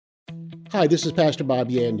Hi, this is Pastor Bob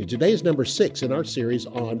Yandian. Today is number 6 in our series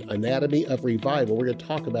on Anatomy of Revival. We're going to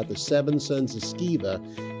talk about the 7 sons of Sceva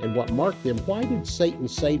and what marked them. Why did Satan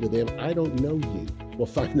say to them, "I don't know you"? We'll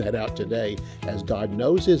find that out today, as God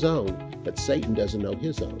knows his own, but Satan doesn't know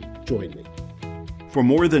his own. Join me. For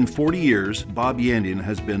more than 40 years, Bob Yandian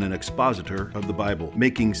has been an expositor of the Bible,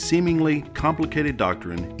 making seemingly complicated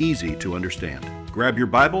doctrine easy to understand. Grab your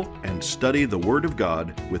Bible and study the Word of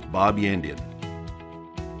God with Bob Yandian.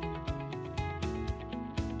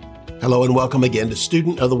 Hello and welcome again to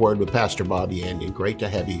Student of the Word with Pastor Bob Yandian. Great to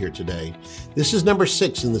have you here today. This is number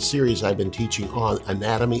 6 in the series I've been teaching on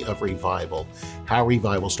Anatomy of Revival, how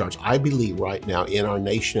revival starts. I believe right now in our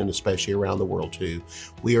nation and especially around the world too,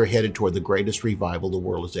 we are headed toward the greatest revival the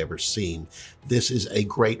world has ever seen. This is a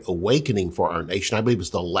great awakening for our nation. I believe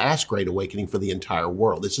it's the last great awakening for the entire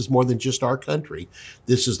world. This is more than just our country.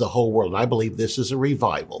 This is the whole world. And I believe this is a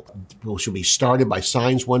revival, which will be started by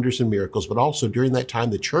signs, wonders, and miracles, but also during that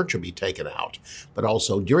time, the church will be taken out. But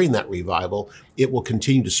also during that revival, it will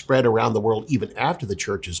continue to spread around the world even after the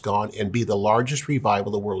church is gone and be the largest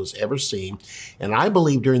revival the world has ever seen. And I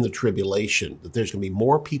believe during the tribulation that there's going to be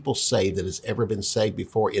more people saved than has ever been saved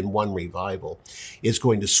before in one revival. It's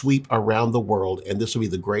going to sweep around the world, and this will be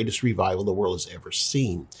the greatest revival the world has ever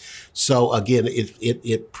seen. So again,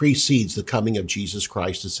 it precedes the coming of Jesus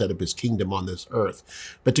Christ to set up his kingdom on this earth.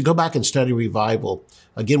 But to go back and study revival,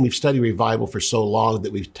 again, we've studied revival for so long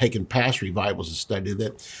that we've taken past revivals and studied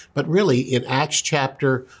it. But really, in Acts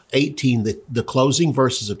chapter 18, the closing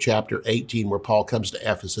verses of chapter 18, where Paul comes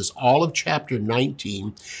to Ephesus, all of chapter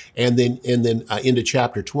 19, and then into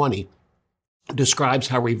chapter 20, describes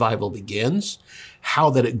how revival begins, how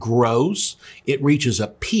that it grows, it reaches a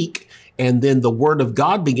peak, and then the word of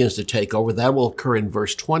God begins to take over. That will occur in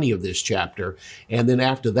verse 20 of this chapter. And then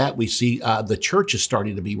after that, we see the church is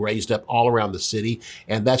starting to be raised up all around the city.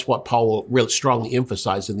 And that's what Paul will really strongly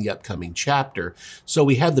emphasize in the upcoming chapter. So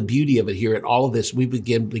we have the beauty of it here. And all of this, we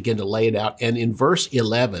begin to lay it out. And in verse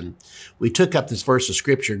 11, we took up this verse of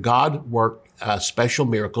scripture. God worked special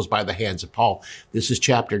miracles by the hands of Paul. This is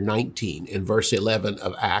chapter 19 in verse 11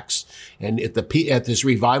 of Acts. And as this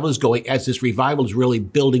revival is really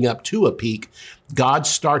building up to a peak, God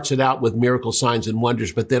starts it out with miracle signs and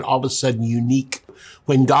wonders, but then all of a sudden unique.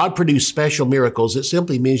 When God produced special miracles, it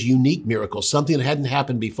simply means unique miracles, something that hadn't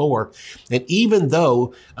happened before. And even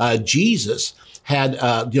though Jesus had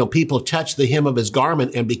people touch the hem of his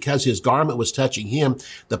garment, and because his garment was touching him,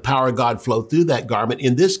 the power of God flowed through that garment.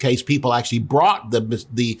 In this case, people actually brought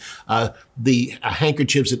the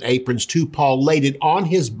handkerchiefs and aprons to Paul, laid it on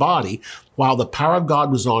his body while the power of God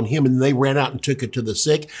was on him, and they ran out and took it to the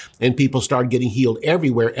sick, and people started getting healed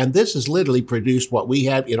everywhere. And this has literally produced what we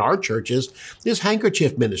have in our churches, is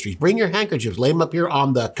handkerchief ministries. Bring your handkerchiefs, lay them up here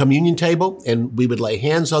on the communion table, and we would lay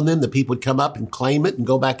hands on them. The people would come up and claim it and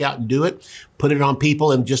go back out and do it, put it on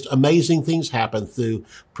people, and just amazing things happen through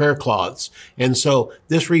prayer cloths. And so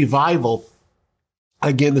this revival,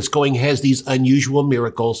 again, this going has these unusual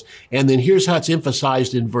miracles. And then here's how it's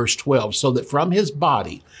emphasized in verse 12. So that from his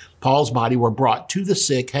body, Paul's body, were brought to the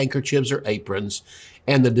sick handkerchiefs or aprons,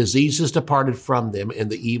 and the diseases departed from them, and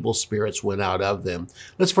the evil spirits went out of them.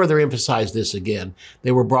 Let's further emphasize this again.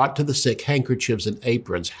 They were brought to the sick handkerchiefs and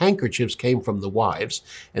aprons. Handkerchiefs came from the wives,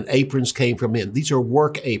 and aprons came from men. These are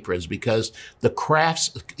work aprons because the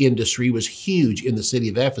crafts industry was huge in the city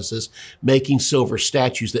of Ephesus, making silver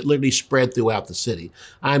statues that literally spread throughout the city.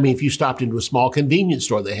 I mean, if you stopped into a small convenience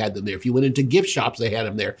store, they had them there. If you went into gift shops, they had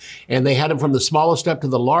them there. And they had them from the smallest up to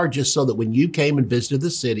the largest, so that when you came and visited the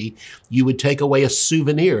city, you would take away a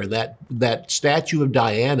souvenir. That statue of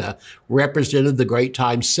Diana represented the great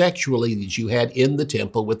time sexually that you had in the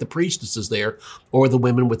temple with the priestesses there, or the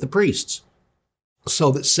women with the priests.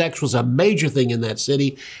 So that sex was a major thing in that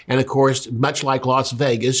city. And of course, much like Las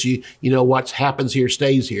Vegas, you know, what happens here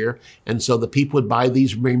stays here. And so the people would buy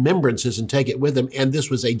these remembrances and take it with them. And this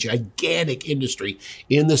was a gigantic industry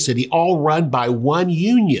in the city, all run by one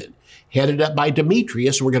union, headed up by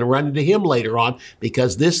Demetrius. We're going to run into him later on,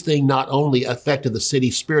 because this thing not only affected the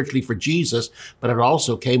city spiritually for Jesus, but it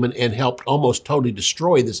also came in and helped almost totally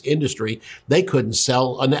destroy this industry. They couldn't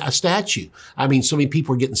sell a statue. I mean, so many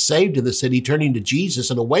people were getting saved in the city, turning to Jesus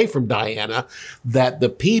and away from Diana, that the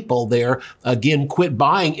people there again quit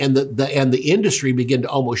buying, and the industry began to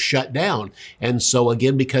almost shut down. And so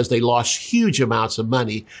again, because they lost huge amounts of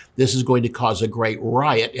money, this is going to cause a great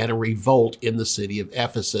riot and a revolt in the city of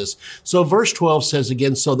Ephesus. So verse 12 says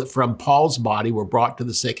again, so that from Paul's body were brought to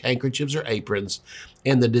the sick handkerchiefs or aprons,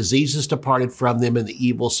 and the diseases departed from them, and the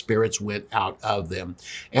evil spirits went out of them.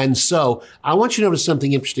 And so I want you to notice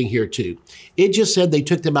something interesting here too. It just said they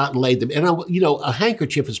took them out and laid them. And a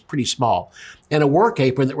handkerchief is pretty small, and a work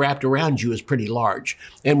apron that wrapped around you is pretty large.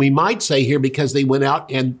 And we might say here, because they went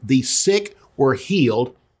out and the sick were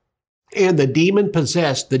healed, and the demon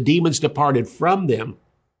possessed, the demons departed from them.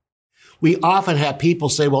 We often have people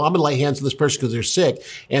say, well, I'm going to lay hands on this person because they're sick.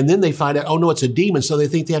 And then they find out, oh, no, it's a demon. So they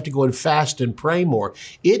think they have to go and fast and pray more.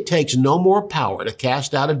 It takes no more power to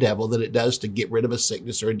cast out a devil than it does to get rid of a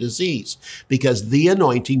sickness or a disease, because the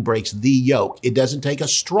anointing breaks the yoke. It doesn't take a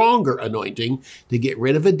stronger anointing to get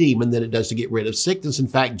rid of a demon than it does to get rid of sickness. In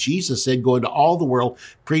fact, Jesus said, go into all the world,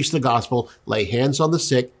 preach the gospel, lay hands on the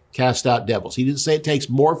sick, cast out devils. He didn't say it takes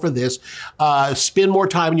more for this. Spend more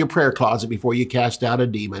time in your prayer closet before you cast out a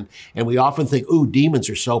demon. And we often think, ooh, demons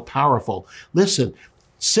are so powerful. Listen,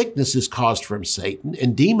 sickness is caused from Satan,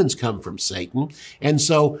 and demons come from Satan. And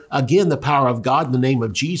so, again, the power of God in the name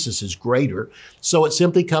of Jesus is greater. So it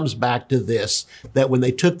simply comes back to this, that when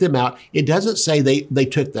they took them out, it doesn't say they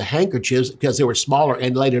took the handkerchiefs because they were smaller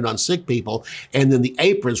and laid it on sick people, and then the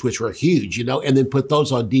aprons, which were huge, and then put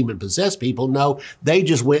those on demon-possessed people. No, they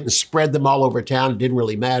just went and spread them all over town. It didn't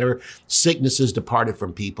really matter. Sicknesses departed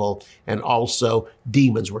from people, and also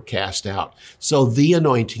demons were cast out. So the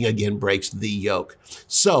anointing, again, breaks the yoke.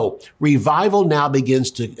 So revival now begins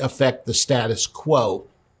to affect the status quo.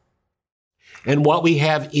 And what we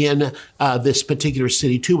have in this particular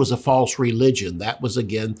city, too, was a false religion. That was,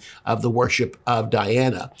 again, of the worship of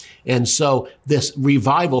Diana. And so this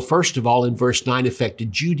revival, first of all, in verse 9,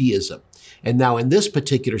 affected Judaism. And now in this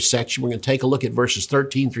particular section, we're going to take a look at verses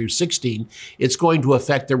 13 through 16. It's going to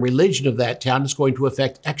affect the religion of that town. It's going to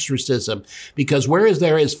affect exorcism, because whereas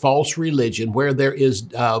there is false religion, where there is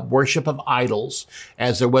worship of idols,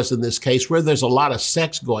 as there was in this case, where there's a lot of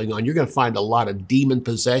sex going on, you're going to find a lot of demon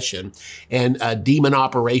possession and demon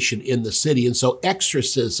operation in the city. And so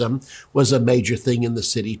exorcism was a major thing in the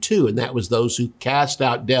city too. And that was those who cast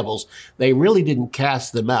out devils. They really didn't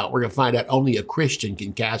cast them out. We're going to find out only a Christian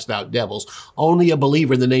can cast out devils. Only a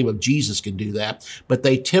believer in the name of Jesus can do that. But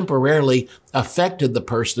they temporarily affected the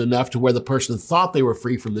person enough to where the person thought they were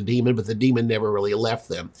free from the demon, but the demon never really left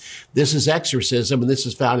them. This is exorcism, and this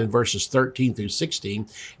is found in verses 13 through 16.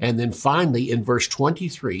 And then finally, in verse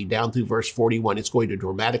 23 down through verse 41, it's going to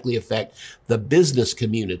dramatically affect the business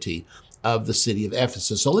community of the city of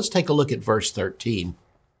Ephesus. So let's take a look at verse 13.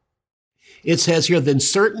 It says here, then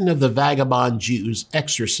certain of the vagabond Jews,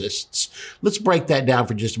 exorcists. Let's break that down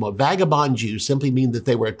for just a moment. Vagabond Jews simply mean that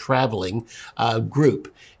they were a traveling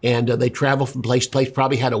group. And they traveled from place to place,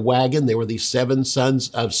 probably had a wagon. There were these 7 sons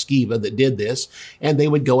of Sceva that did this, and they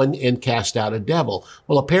would go in and cast out a devil.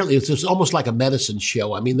 Well, apparently it's just almost like a medicine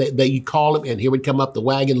show. I mean, they call them, and here would come up the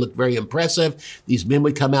wagon, looked very impressive. These men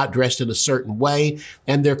would come out dressed in a certain way,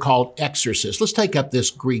 and they're called exorcists. Let's take up this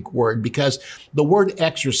Greek word, because the word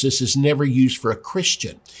exorcist is never used for a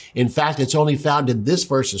Christian. In fact, it's only found in this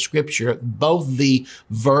verse of Scripture. Both the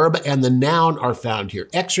verb and the noun are found here.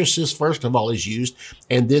 Exorcist, first of all, is used,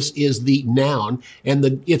 and this is the noun. And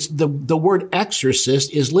the word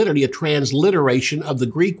exorcist is literally a transliteration of the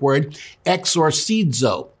Greek word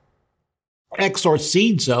exorcizo.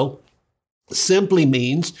 Exorcizo simply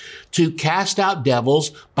means to cast out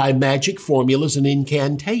devils by magic formulas and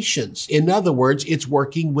incantations. In other words, it's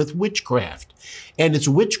working with witchcraft. And it's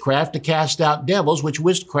witchcraft to cast out devils, which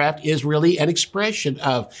witchcraft is really an expression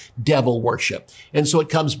of devil worship. And so it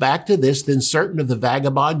comes back to this. Then certain of the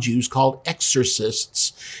vagabond Jews called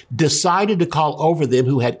exorcists decided to call over them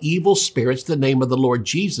who had evil spirits the name of the Lord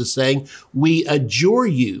Jesus, saying, we adjure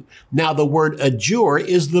you. Now the word adjure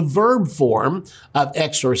is the verb form of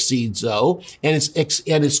exorcizo, and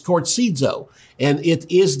it's corcizo. And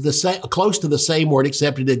it is the same, close to the same word,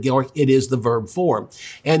 except it is the verb form.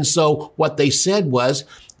 And so what they said was,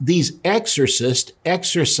 these exorcists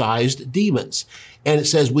exorcised demons. And it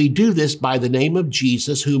says, we do this by the name of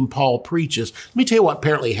Jesus, whom Paul preaches. Let me tell you what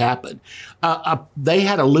apparently happened. They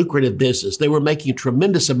had a lucrative business. They were making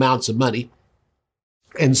tremendous amounts of money.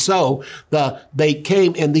 And so they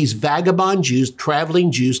came, and these vagabond Jews,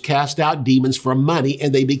 traveling Jews, cast out demons for money,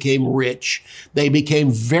 and they became rich. They became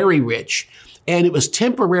very rich. And it was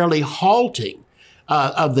temporarily halting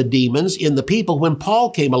of the demons in the people when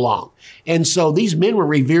Paul came along. And so these men were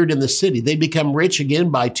revered in the city. They become rich again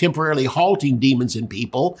by temporarily halting demons in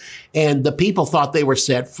people. And the people thought they were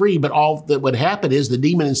set free, but all that would happen is the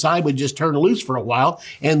demon inside would just turn loose for a while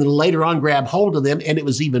and then later on grab hold of them. And it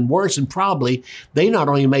was even worse. And probably they not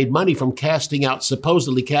only made money from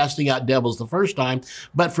supposedly casting out devils the first time,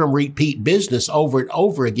 but from repeat business over and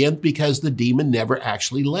over again because the demon never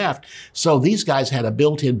actually left. So these guys had a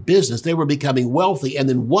built-in business. They were becoming wealthy. And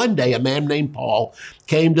then one day a man named Paul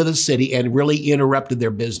came to the city and really interrupted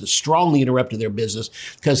their business, strongly interrupted their business,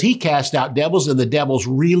 because he cast out devils and the devils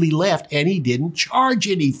really left and he didn't charge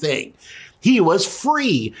anything. He was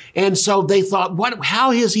free. And so they thought,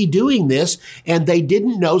 how is he doing this? And they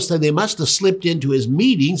didn't know, so they must have slipped into his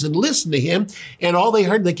meetings and listened to him. And all they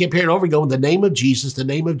heard, they kept hearing over and going, the name of Jesus, the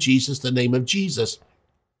name of Jesus, the name of Jesus.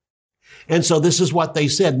 And so this is what they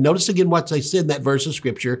said. Notice again what they said in that verse of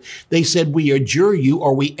scripture. They said, we adjure you,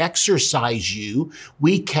 or we exorcise you.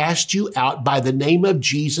 We cast you out by the name of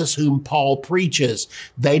Jesus whom Paul preaches.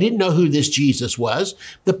 They didn't know who this Jesus was.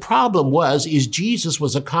 The problem is Jesus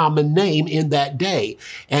was a common name in that day.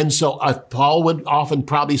 And so Paul would often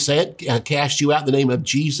probably say it, cast you out in the name of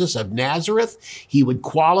Jesus of Nazareth. He would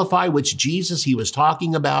qualify which Jesus he was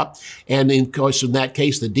talking about. And of course, in that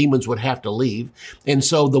case, the demons would have to leave. And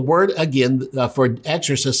so the word again, for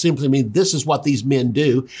exorcist simply means this is what these men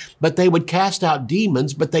do, but they would cast out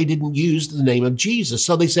demons, but they didn't use the name of Jesus.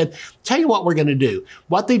 So they said, tell you what we're going to do.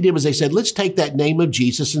 What they did was they said, let's take that name of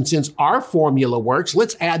Jesus, and since our formula works,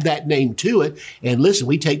 let's add that name to it. And listen,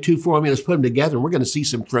 we take two formulas, put them together, and we're going to see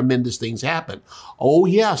some tremendous things happen. Oh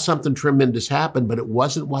yeah, something tremendous happened, but it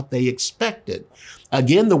wasn't what they expected.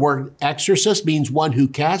 Again, the word exorcist means one who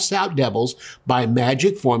casts out devils by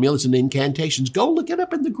magic formulas and incantations. Go look it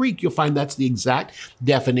up in the Greek. You'll find that's the exact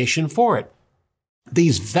definition for it.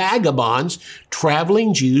 These vagabonds,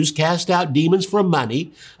 traveling Jews, cast out demons for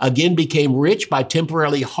money, again became rich by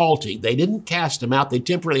temporarily halting. They didn't cast them out. They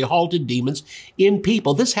temporarily halted demons in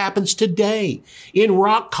people. This happens today in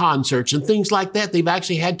rock concerts and things like that. They've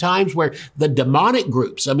actually had times where the demonic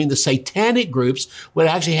groups, the satanic groups, would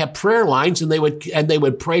actually have prayer lines and they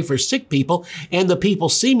would pray for sick people, and the people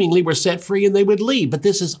seemingly were set free and they would leave. But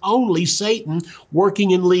this is only Satan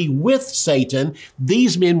working in league with Satan.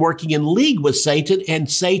 These men working in league with Satan.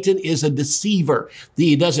 And Satan is a deceiver.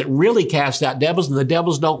 He doesn't really cast out devils, and the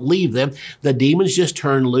devils don't leave them. The demons just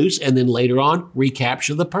turn loose and then later on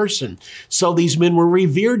recapture the person. So these men were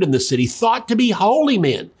revered in the city, thought to be holy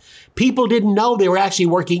men. People didn't know they were actually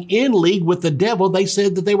working in league with the devil. They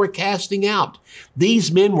said that they were casting out.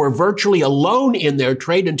 These men were virtually alone in their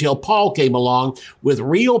trade until Paul came along with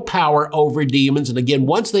real power over demons. And again,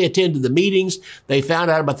 once they attended the meetings, they found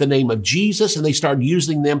out about the name of Jesus and they started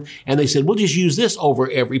using them. And they said, we'll just use this over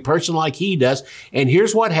every person like he does. And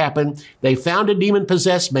here's what happened. They found a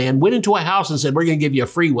demon-possessed man, went into a house and said, we're going to give you a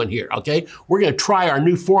free one here, okay? We're going to try our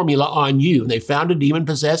new formula on you. And they found a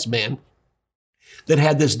demon-possessed man that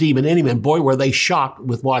had this demon in him, and boy, were they shocked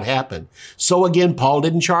with what happened. So again, Paul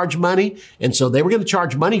didn't charge money, and so they were going to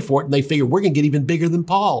charge money for it, and they figured we're going to get even bigger than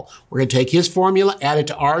Paul. We're going to take his formula, add it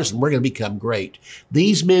to ours, and we're going to become great.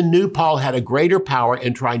 These men knew Paul had a greater power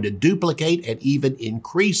in trying to duplicate and even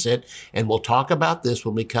increase it, and we'll talk about this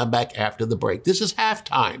when we come back after the break. This is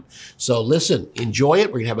halftime, so listen, enjoy it.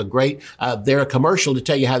 We're going to have a great, a commercial to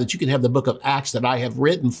tell you how that you can have the book of Acts that I have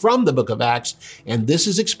written from the book of Acts, and this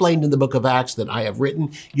is explained in the book of Acts that I have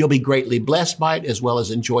written. You'll be greatly blessed by it, as well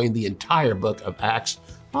as enjoying the entire book of Acts.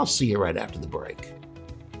 I'll see you right after the break.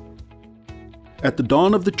 At the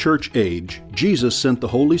dawn of the church age, Jesus sent the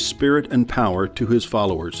Holy Spirit and power to his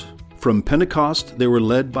followers. From Pentecost, they were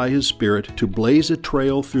led by his Spirit to blaze a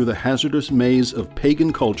trail through the hazardous maze of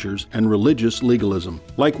pagan cultures and religious legalism.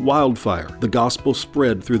 Like wildfire, the gospel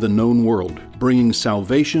spread through the known world, bringing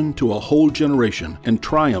salvation to a whole generation and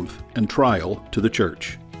triumph and trial to the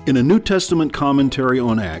church. In a New Testament commentary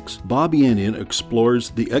on Acts, Bob Yandian explores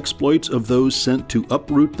the exploits of those sent to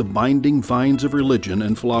uproot the binding vines of religion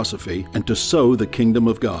and philosophy and to sow the kingdom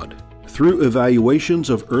of God. Through evaluations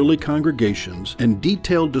of early congregations and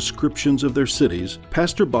detailed descriptions of their cities,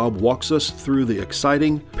 Pastor Bob walks us through the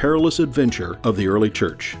exciting, perilous adventure of the early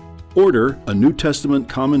church. Order a New Testament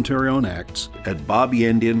commentary on Acts at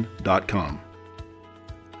bobyandian.com.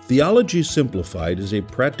 Theology Simplified is a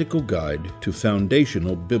practical guide to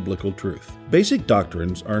foundational biblical truth. Basic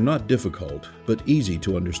doctrines are not difficult, but easy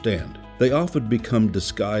to understand. They often become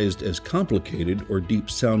disguised as complicated or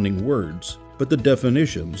deep-sounding words, but the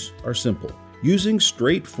definitions are simple. Using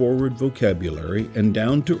straightforward vocabulary and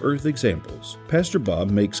down-to-earth examples, Pastor Bob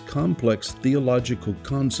makes complex theological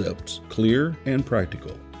concepts clear and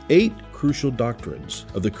practical. 8 crucial doctrines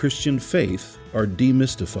of the Christian faith are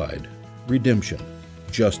demystified. redemption,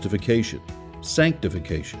 justification,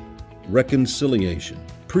 sanctification, reconciliation,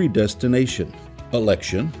 predestination,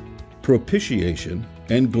 election, propitiation,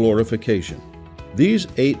 and glorification. These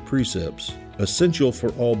 8 precepts, essential for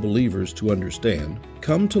all believers to understand,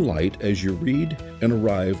 come to light as you read and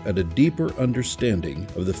arrive at a deeper understanding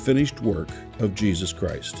of the finished work of Jesus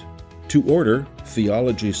Christ. To order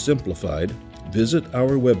Theology Simplified, visit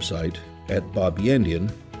our website at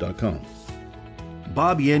bobyandian.com.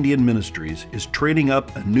 Bob Yandian Ministries is training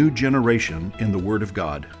up a new generation in the Word of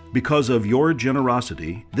God. Because of your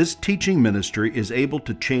generosity, this teaching ministry is able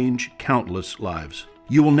to change countless lives.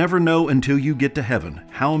 You will never know until you get to heaven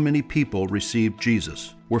how many people received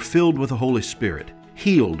Jesus, were filled with the Holy Spirit,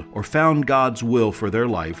 healed, or found God's will for their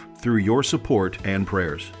life through your support and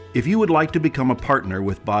prayers. If you would like to become a partner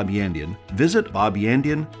with Bob Yandian, visit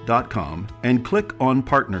bobyandian.com and click on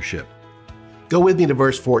Partnership. Go with me to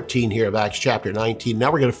verse 14 here of Acts chapter 19.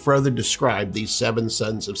 Now we're going to further describe these 7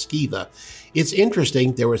 sons of Sceva. It's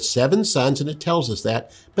interesting, there were 7 sons, and it tells us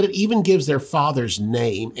that, but it even gives their father's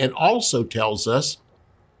name and also tells us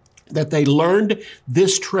that they learned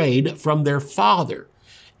this trade from their father.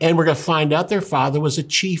 And we're going to find out their father was a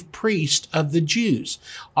chief priest of the Jews.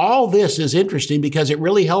 All this is interesting because it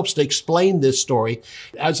really helps to explain this story.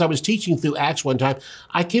 As I was teaching through Acts one time,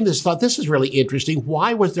 I came to this thought, this is really interesting.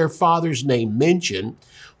 Why was their father's name mentioned?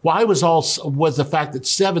 Why was the fact that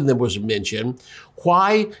 7 of them was mentioned?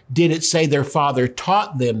 Why did it say their father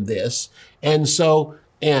taught them this? And so,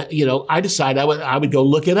 I decided I would go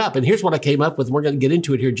look it up. And here's what I came up with. We're going to get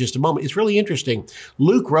into it here in just a moment. It's really interesting.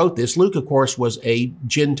 Luke wrote this. Luke, of course, was a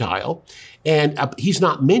Gentile. And he's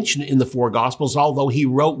not mentioned in the 4 Gospels, although he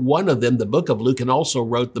wrote one of them, the book of Luke, and also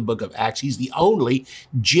wrote the book of Acts. He's the only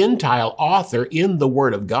Gentile author in the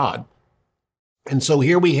Word of God. And so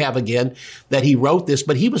here we have again that he wrote this,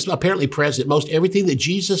 but he was apparently present. Most everything that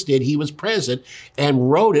Jesus did, he was present and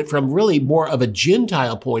wrote it from really more of a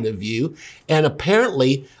Gentile point of view, and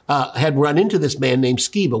apparently had run into this man named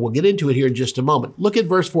Sceva. We'll get into it here in just a moment. Look at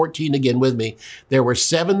verse 14 again with me. There were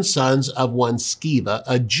 7 sons of one Sceva,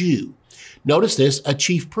 a Jew. Notice this, a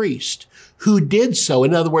chief priest, who did so.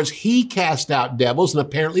 In other words, he cast out devils, and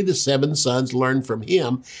apparently the 7 sons learned from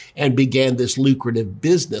him and began this lucrative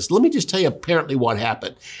business. Let me just tell you apparently what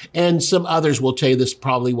happened. And some others will tell you this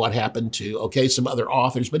probably what happened too, okay, some other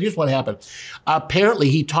authors. But here's what happened. Apparently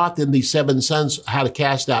he taught them, these 7 sons, how to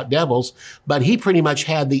cast out devils, but he pretty much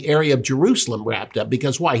had the area of Jerusalem wrapped up.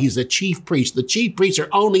 Because why? He's a chief priest. The chief priests are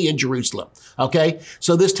only in Jerusalem, okay?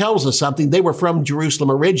 So this tells us something. They were from Jerusalem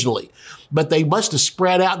originally, but they must have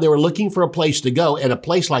spread out. They were looking for a place to go. And a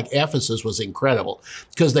place like Ephesus was incredible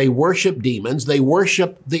because they worshiped demons. They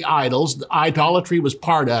worshiped the idols. The idolatry was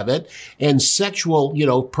part of it. And sexual,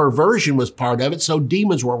 perversion was part of it. So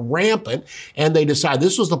demons were rampant, and they decided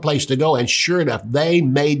this was the place to go. And sure enough, they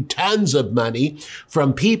made tons of money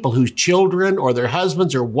from people whose children or their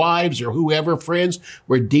husbands or wives or whoever, friends,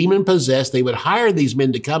 were demon possessed. They would hire these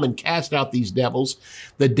men to come and cast out these devils.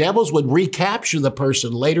 The devils would recapture the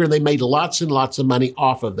person later, and they made lots and lots of money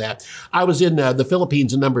off of that. I was in the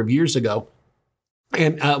Philippines a number of years ago,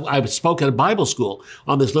 and I spoke at a Bible school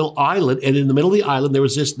on this little island, and in the middle of the island there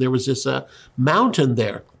was this mountain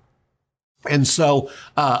there. And so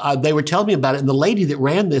they were telling me about it. And the lady that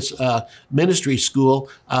ran this ministry school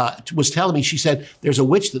was telling me, she said, there's a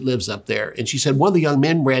witch that lives up there. And she said, one of the young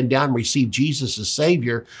men ran down and received Jesus as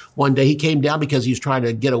Savior. One day he came down because he was trying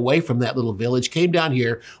to get away from that little village, came down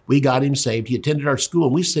here. We got him saved. He attended our school,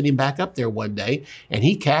 and we sent him back up there one day. And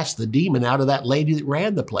he cast the demon out of that lady that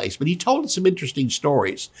ran the place. But he told us some interesting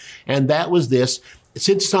stories. And that was this.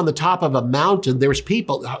 Since it's on the top of a mountain, there's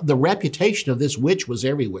people, the reputation of this witch was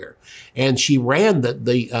everywhere. And she ran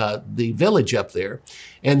the village up there.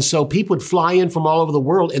 And so people would fly in from all over the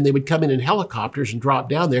world, and they would come in helicopters and drop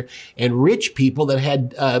down there. And rich people that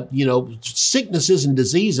had, sicknesses and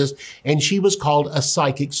diseases, and she was called a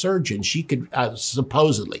psychic surgeon. She could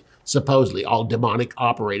supposedly, all demonic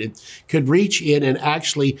operated, could reach in and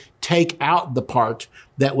actually take out the part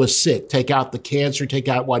that was sick, take out the cancer, take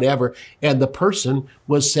out whatever, and the person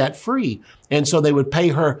was set free. And so they would pay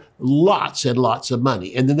her lots and lots of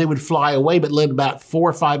money. And then they would fly away, but then about 4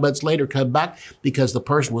 or 5 months later come back because the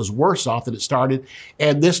person was worse off than it started.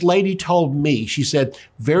 And this lady told me, she said,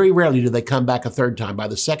 very rarely do they come back a third time. By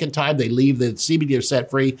the second time, they leave, the CBD are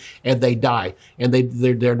set free, and they die. And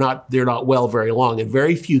they're not well very long. And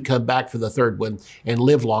very few come back for the third one and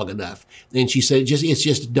live long enough. And she said, it's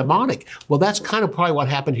just demonic. Well, that's kind of probably what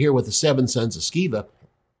happened here with the 7 sons of Sceva.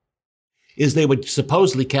 is they would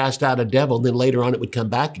supposedly cast out a devil, and then later on it would come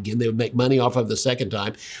back again. They would make money off of the second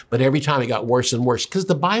time, but every time it got worse and worse. Because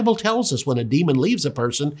the Bible tells us when a demon leaves a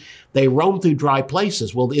person, they roam through dry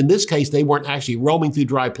places. Well, in this case, they weren't actually roaming through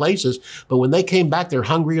dry places, but when they came back, they're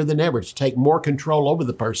hungrier than ever to take more control over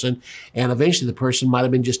the person, and eventually the person might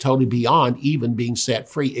have been just totally beyond even being set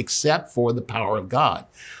free, except for the power of God.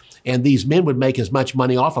 And these men would make as much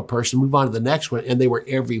money off a person, move on to the next one, and they were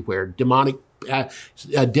everywhere. Demonic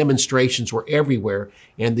demonstrations were everywhere,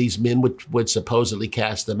 and these men would supposedly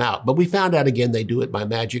cast them out. But we found out again they do it by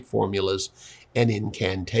magic formulas and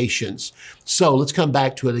incantations. So let's come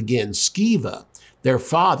back to it again. Sceva, their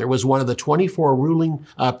father, was one of the 24 ruling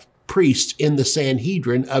priests in the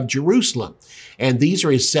Sanhedrin of Jerusalem. And these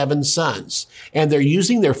are his 7 sons. And they're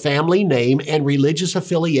using their family name and religious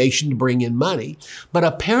affiliation to bring in money. But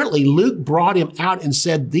apparently Luke brought him out and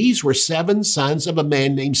said these were 7 sons of a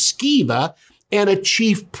man named Sceva, and a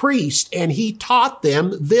chief priest, and he taught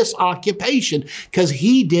them this occupation because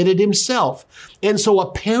he did it himself. And so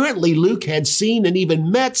apparently Luke had seen and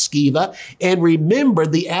even met Sceva and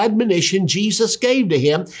remembered the admonition Jesus gave to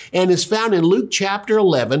him, and is found in Luke chapter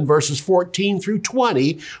 11, verses 14 through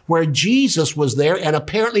 20, where Jesus was there and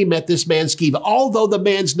apparently met this man Sceva. Although the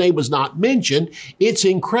man's name was not mentioned, it's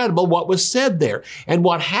incredible what was said there. And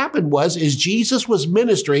what happened is Jesus was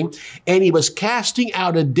ministering and he was casting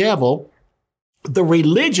out a devil. The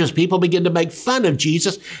religious people began to make fun of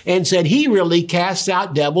Jesus and said he really casts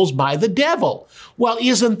out devils by the devil. Well,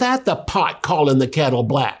 isn't that the pot calling the kettle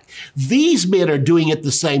black? These men are doing it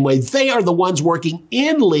the same way. They are the ones working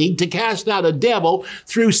in league to cast out a devil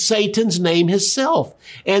through Satan's name himself.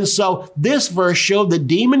 And so this verse showed that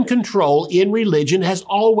demon control in religion has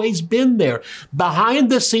always been there.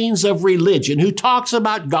 Behind the scenes of religion, who talks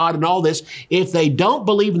about God and all this, if they don't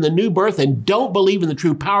believe in the new birth and don't believe in the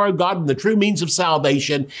true power of God and the true means of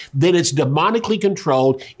salvation, then it's demonically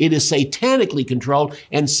controlled, it is satanically controlled,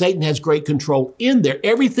 and Satan has great control in there.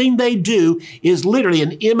 Everything they do is literally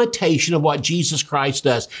an imitation of what Jesus Christ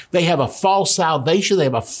does. They have a false salvation, they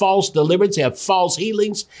have a false deliverance, they have false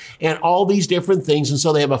healings, and all these different things, and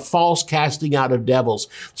so they have a false casting out of devils.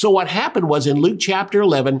 So what happened was in Luke chapter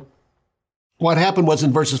 11, what happened was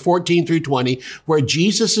in verses 14 through 20, where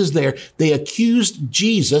Jesus is there, they accused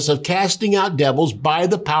Jesus of casting out devils by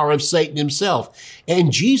the power of Satan himself.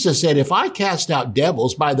 And Jesus said, if I cast out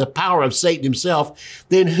devils by the power of Satan himself,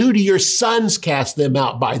 then who do your sons cast them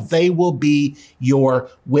out by? They will be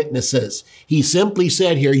your witnesses. He simply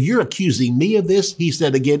said here, you're accusing me of this? He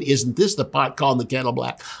said again, isn't this the pot calling the kettle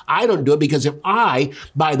black? I don't do it because if I,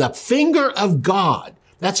 by the finger of God,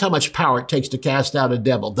 that's how much power it takes to cast out a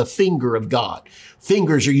devil, the finger of God.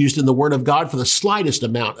 Fingers are used in the Word of God for the slightest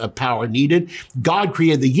amount of power needed. God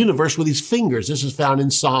created the universe with his fingers. This is found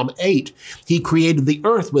in Psalm 8. He created the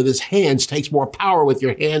earth with his hands, takes more power with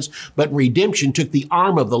your hands, but redemption took the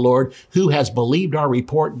arm of the Lord. Who has believed our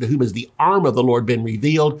report, and to whom has the arm of the Lord been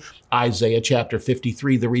revealed? Isaiah chapter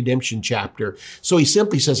 53, the redemption chapter. So he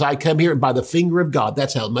simply says, I come here by the finger of God.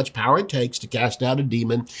 That's how much power it takes to cast out a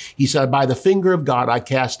demon. He said, by the finger of God, I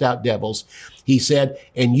cast out devils. He said,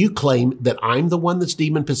 and you claim that I'm the one that's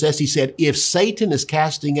demon possessed. He said, if Satan is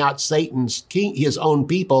casting out Satan's king, his own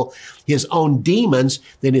people, his own demons,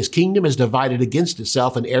 then his kingdom is divided against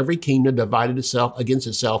itself, and every kingdom divided itself against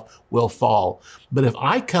itself will fall. But if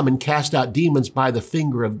I come and cast out demons by the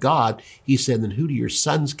finger of God, he said, then who do your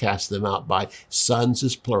sons cast them out by? Sons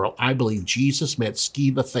is plural. I believe Jesus met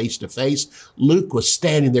Sceva face to face. Luke was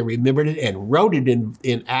standing there, remembered it, and wrote it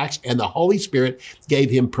in Acts, and the Holy Spirit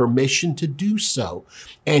gave him permission to do so.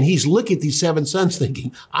 And he's looking at these 7 sons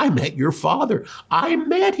thinking, I met your father. I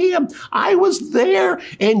met him. I was there.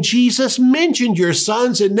 And Jesus mentioned your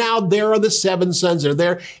sons, and now there are the 7 sons that are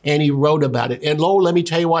there. And he wrote about it. And lo, let me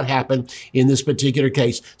tell you what happened in this particular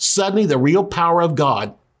case. Suddenly, the real power of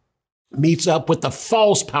God meets up with the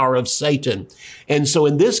false power of Satan. And so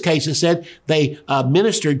in this case, it said they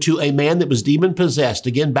ministered to a man that was demon possessed.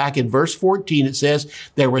 Again, back in verse 14, it says,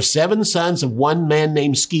 there were 7 sons of one man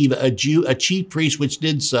named Sceva, a Jew, a chief priest, which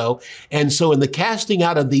did so. And so in the casting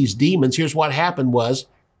out of these demons, here's what happened was,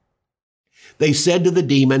 they said to the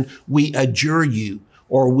demon, we adjure you,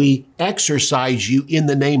 or we exorcise you in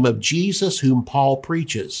the name of Jesus, whom Paul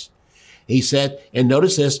preaches. He said, and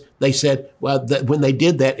notice this, they said, well, when they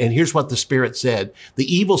did that, and here's what the Spirit said. The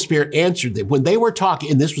evil spirit answered them. When they were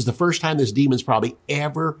talking, and this was the first time this demon's probably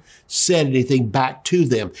ever said anything back to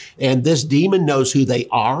them. And this demon knows who they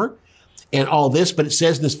are. and all this, but it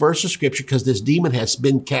says in this verse of scripture, because this demon has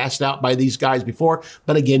been cast out by these guys before,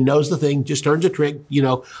 but again, knows the thing, just turns a trick,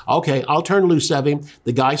 okay, I'll turn loose of him.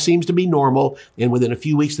 The guy seems to be normal, and within a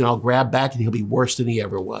few weeks, then I'll grab back and he'll be worse than he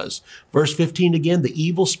ever was. Verse 15 again, the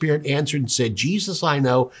evil spirit answered and said, Jesus I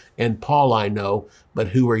know, and Paul I know, but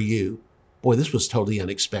who are you? Boy, this was totally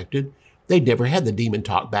unexpected. They'd never had the demon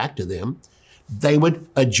talk back to them. They would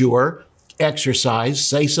adjure, exercise,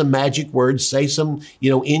 say some magic words, say some,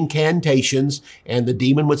 incantations, and the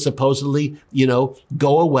demon would supposedly,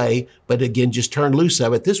 go away, but again, just turn loose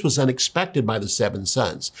of it. This was unexpected by the seven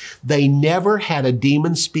sons. They never had a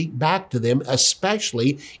demon speak back to them,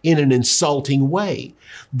 especially in an insulting way.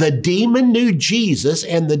 The demon knew Jesus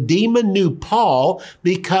and the demon knew Paul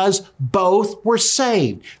because both were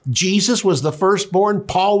saved. Jesus was the firstborn.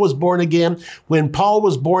 Paul was born again. When Paul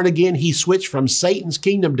was born again, he switched from Satan's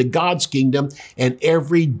kingdom to God's kingdom, and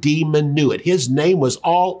every demon knew it. His name was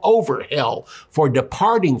all over hell for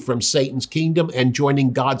departing from Satan's kingdom and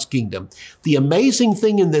joining God's kingdom. The amazing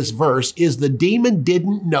thing in this verse is the demon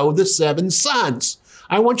didn't know the seven sons.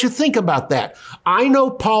 I want you to think about that. I know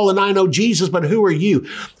Paul and I know Jesus, but who are you?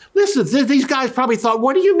 Listen, these guys probably thought,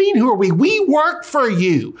 what do you mean, who are we? We work for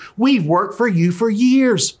you. We've worked for you for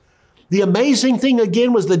years. The amazing thing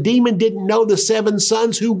again was the demon didn't know the seven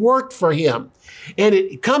sons who worked for him. And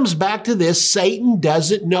it comes back to this, Satan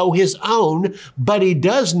doesn't know his own, but he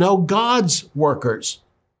does know God's workers.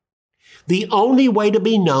 The only way to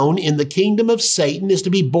be known in the kingdom of Satan is to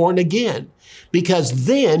be born again, because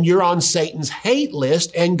then you're on Satan's hate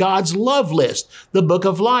list and God's love list, the book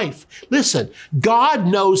of life. Listen, God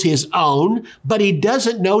knows his own, but he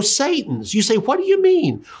doesn't know Satan's. You say, what do you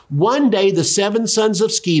mean? One day, the seven sons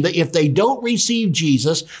of Sceva, if they don't receive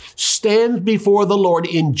Jesus, stand before the Lord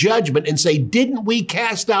in judgment and say, didn't we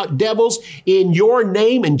cast out devils in your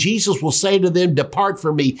name? And Jesus will say to them, depart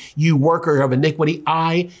from me, you worker of iniquity.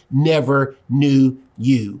 I never knew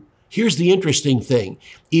you. Here's the interesting thing.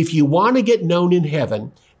 If you want to get known in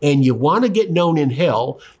heaven and you want to get known in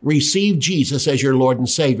hell, receive Jesus as your Lord and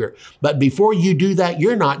Savior. But before you do that,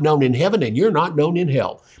 you're not known in heaven and you're not known in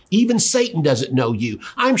hell. Even Satan doesn't know you.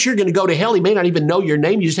 I'm sure you're going to go to hell. He may not even know your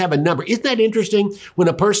name. You just have a number. Isn't that interesting? When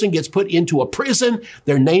a person gets put into a prison,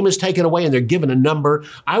 their name is taken away and they're given a number.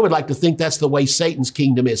 I would like to think that's the way Satan's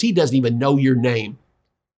kingdom is. He doesn't even know your name.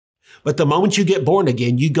 But the moment you get born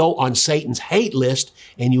again, you go on Satan's hate list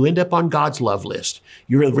and you end up on God's love list.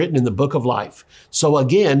 You're written in the book of life. So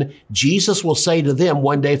again, Jesus will say to them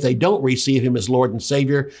one day, if they don't receive him as Lord and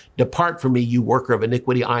Savior, depart from me, you worker of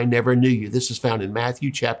iniquity. I never knew you. This is found in Matthew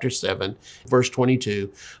chapter 7, verse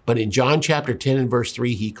 22. But in John chapter 10 and verse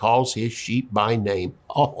 3, he calls his sheep by name.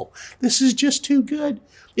 Oh, this is just too good.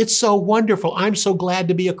 It's so wonderful. I'm so glad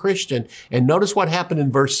to be a Christian. And notice what happened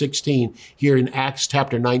in verse 16 here in Acts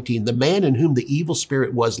chapter 19. The man in whom the evil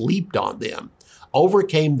spirit was leaped on them,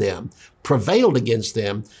 overcame them, prevailed against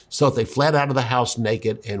them, so that they fled out of the house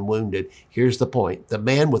naked and wounded. Here's the point. The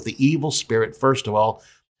man with the evil spirit, first of all,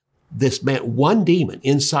 this man, one demon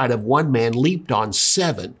inside of one man leaped on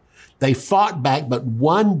seven. They fought back, but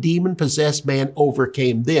one demon-possessed man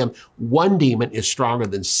overcame them. One demon is stronger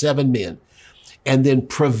than seven men. And then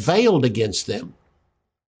prevailed against them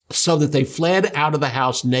so that they fled out of the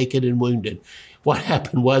house naked and wounded. What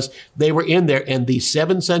happened was they were in there and the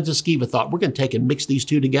seven sons of Sceva thought, we're going to take and mix these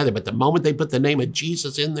two together. But the moment they put the name of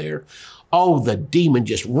Jesus in there, oh, the demon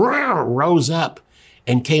just rose up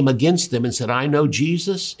and came against them and said, I know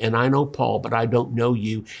Jesus and I know Paul, but I don't know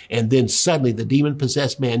you. And then suddenly the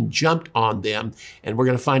demon-possessed man jumped on them. And we're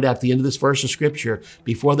going to find out at the end of this verse of scripture,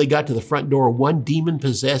 before they got to the front door, one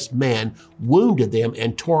demon-possessed man wounded them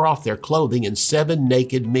and tore off their clothing, and seven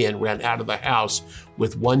naked men ran out of the house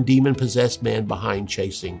with one demon-possessed man behind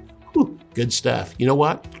chasing. Whew, good stuff. You know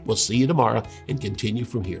what? We'll see you tomorrow and continue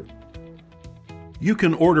from here. You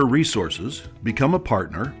can order resources, become a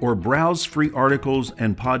partner, or browse free articles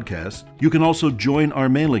and podcasts. You can also join our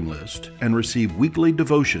mailing list and receive weekly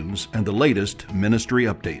devotions and the latest ministry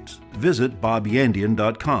updates. Visit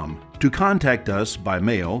bobyandian.com. To contact us by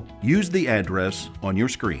mail, use the address on your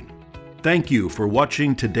screen. Thank you for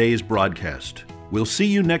watching today's broadcast. We'll see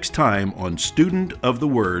you next time on Student of the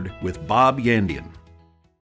Word with Bob Yandian.